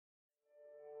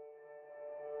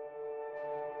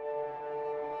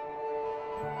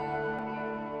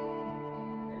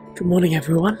Good morning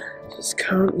everyone. It's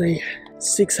currently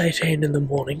 6:18 in the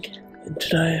morning and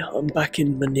today I'm back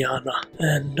in Inyadda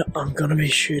and I'm gonna be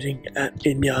shooting at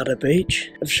Inyadda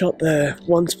Beach. I've shot there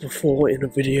once before in a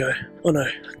video. Oh no,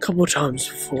 a couple times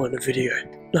before in a video.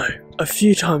 No, a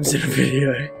few times in a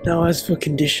video. Now as for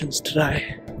conditions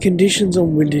today, conditions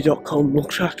on windy.com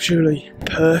looks actually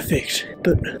perfect,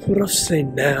 but what I've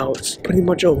seen now it's pretty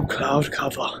much all cloud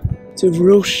cover. It's a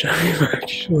real shame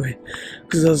actually,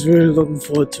 because I was really looking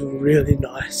forward to a really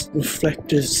nice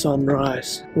reflective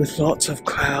sunrise with lots of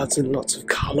clouds and lots of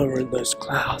colour in those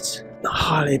clouds. I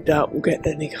highly doubt we'll get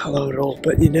any colour at all,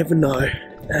 but you never know,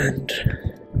 and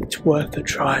it's worth a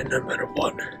try no matter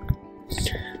what.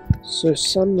 So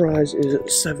sunrise is at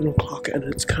 7 o'clock and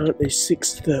it's currently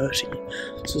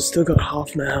 6:30, so I've still got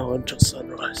half an hour until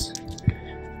sunrise.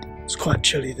 It's quite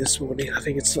chilly this morning. I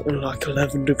think it's something like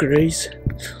 11 degrees.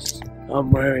 I'm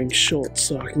wearing shorts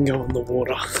so I can go in the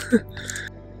water.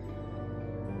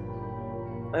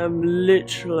 I'm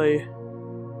literally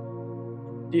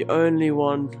the only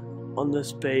one on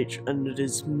this beach and it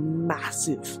is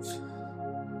massive.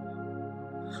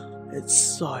 It's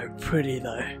so pretty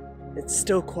though. It's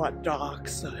still quite dark,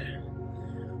 so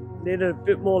need a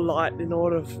bit more light in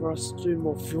order for us to do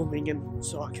more filming and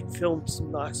so I can film some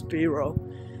nice B-roll.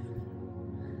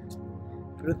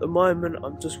 But at the moment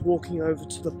I'm just walking over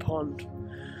to the pond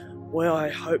where I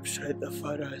hope to take the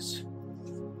photos.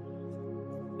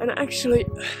 And actually,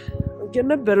 I'm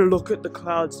getting a better look at the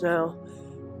clouds now.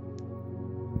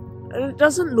 And it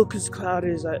doesn't look as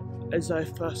cloudy as I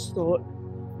first thought.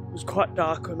 It was quite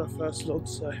dark when I first looked,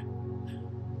 so.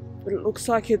 But it looks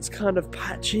like it's kind of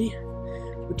patchy,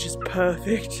 which is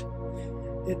perfect.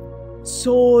 It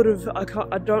sort of,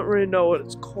 I don't really know what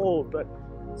it's called, but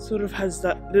sort of has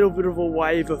that little bit of a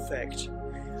wave effect,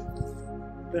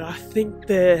 but I think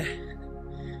they're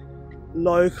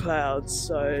low clouds,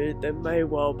 so they may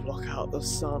well block out the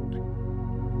sun.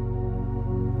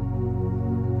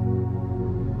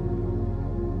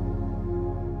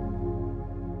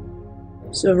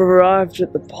 So I've arrived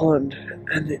at the pond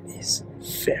and it is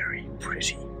very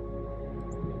pretty.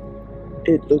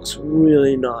 It looks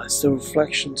really nice, the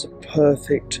reflections are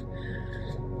perfect.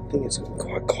 I think it's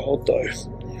quite cold though.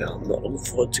 Yeah, I'm not looking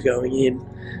forward to going in,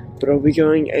 but I'll be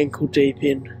going ankle deep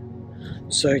in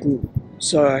so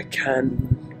I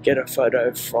can get a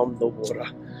photo from the water.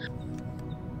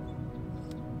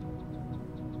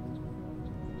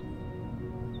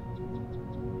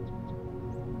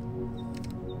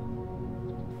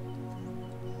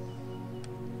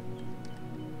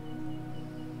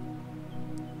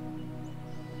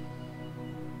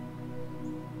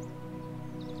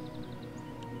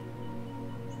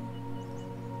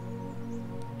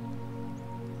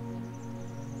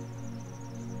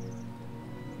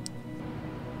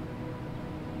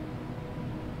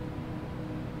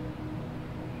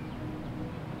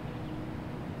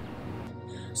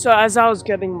 So as I was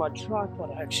getting my tripod,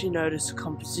 I actually noticed a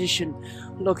composition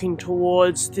looking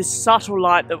towards this subtle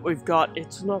light that we've got.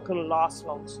 It's not going to last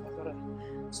long, so I've got to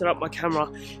set up my camera.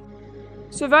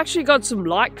 So I've actually got some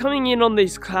light coming in on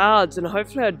these clouds, and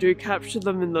hopefully I do capture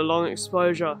them in the long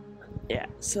exposure. Yeah,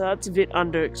 so that's a bit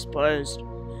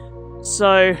underexposed.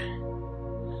 So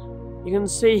you can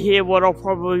see here what I'll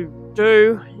probably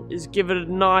do is give it a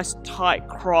nice tight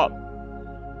crop.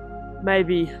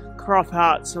 Maybe crop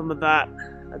out some of that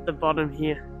at the bottom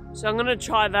here. So I'm gonna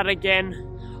try that again.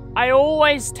 I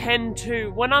always tend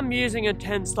to, when I'm using a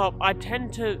 10 stop, I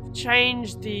tend to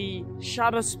change the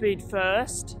shutter speed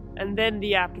first and then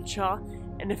the aperture,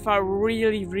 and if I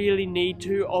really need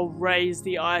to, I'll raise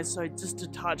the ISO just a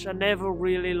touch. I never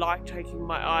really like taking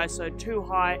my ISO too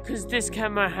high because this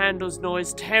camera handles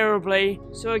noise terribly.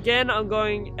 So again, I'm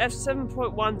going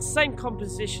f7.1, same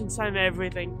composition, same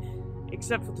everything,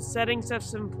 except for the settings.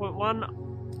 f7.1,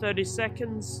 30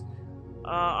 seconds,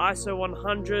 ISO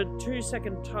 100,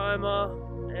 2-second timer,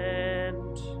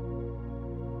 and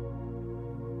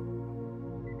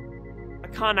I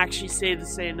can't actually see the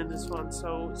scene in this one,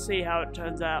 so we'll see how it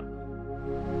turns out.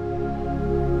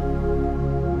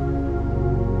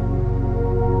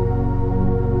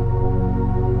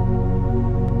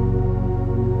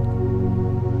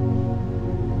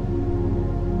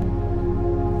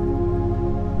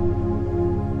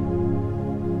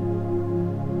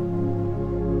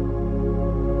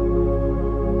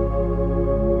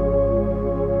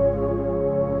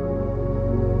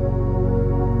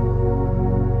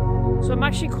 So I'm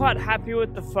actually quite happy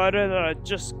with the photo that I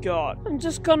just got. I'm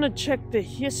just gonna check the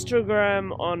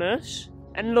histogram on it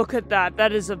and look at that.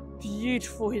 That is a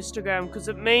beautiful histogram because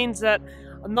it means that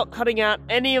I'm not cutting out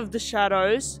any of the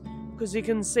shadows, because you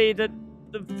can see that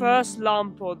the first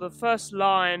lump or the first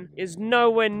line is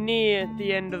nowhere near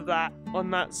the end of that on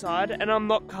that side, and I'm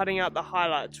not cutting out the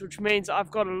highlights, which means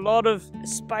I've got a lot of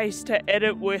space to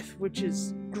edit with, which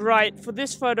is great. For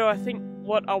this photo, I think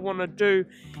what I want to do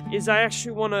is I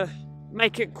actually want to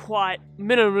make it quite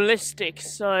minimalistic,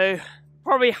 so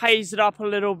probably haze it up a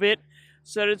little bit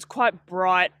so that it's quite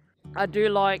bright. I do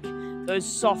like those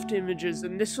soft images,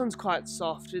 and this one's quite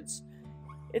soft. It's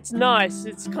nice,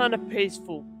 it's kind of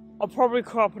peaceful. I'll probably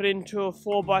crop it into a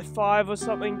 4x5 or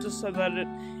something just so that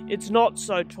it's not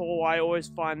so tall. I always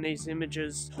find these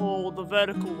images tall. The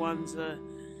vertical ones,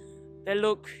 they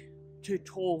look too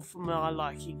tall for my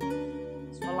liking.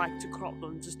 So I like to crop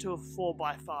them just to a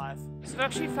 4x5. So I've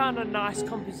actually found a nice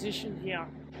composition here.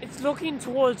 It's looking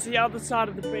towards the other side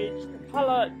of the beach. The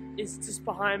colour is just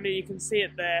behind me, you can see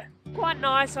it there. Quite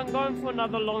nice. I'm going for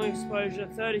another long exposure,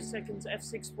 30 seconds,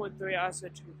 f6.3, ISO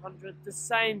 200, the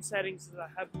same settings as I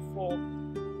had before,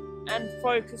 and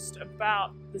focused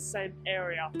about the same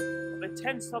area. The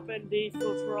 10-stop ND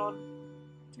filter on,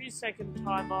 2-second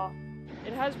timer.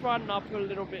 It has brightened up a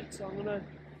little bit, so I'm going to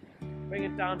bring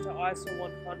it down to ISO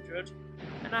 100.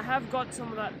 And I have got some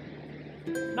of that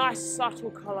nice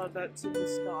subtle colour that's in the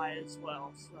sky as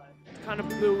well, so it's kind of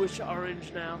bluish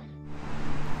orange now.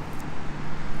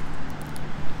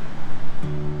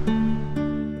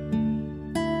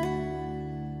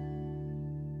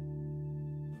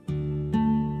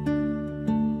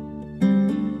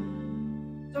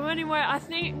 So anyway, I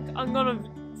think I'm gonna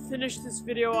finish this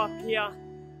video up here.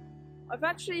 I've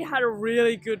actually had a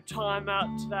really good time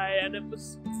out today, and it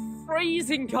was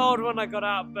freezing cold when I got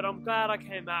out, but I'm glad I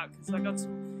came out because I got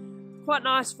some quite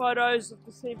nice photos of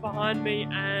the sea behind me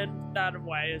and that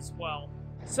away as well.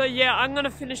 So yeah, I'm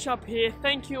gonna finish up here.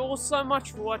 Thank you all so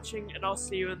much for watching, and I'll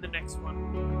see you in the next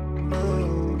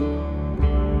one.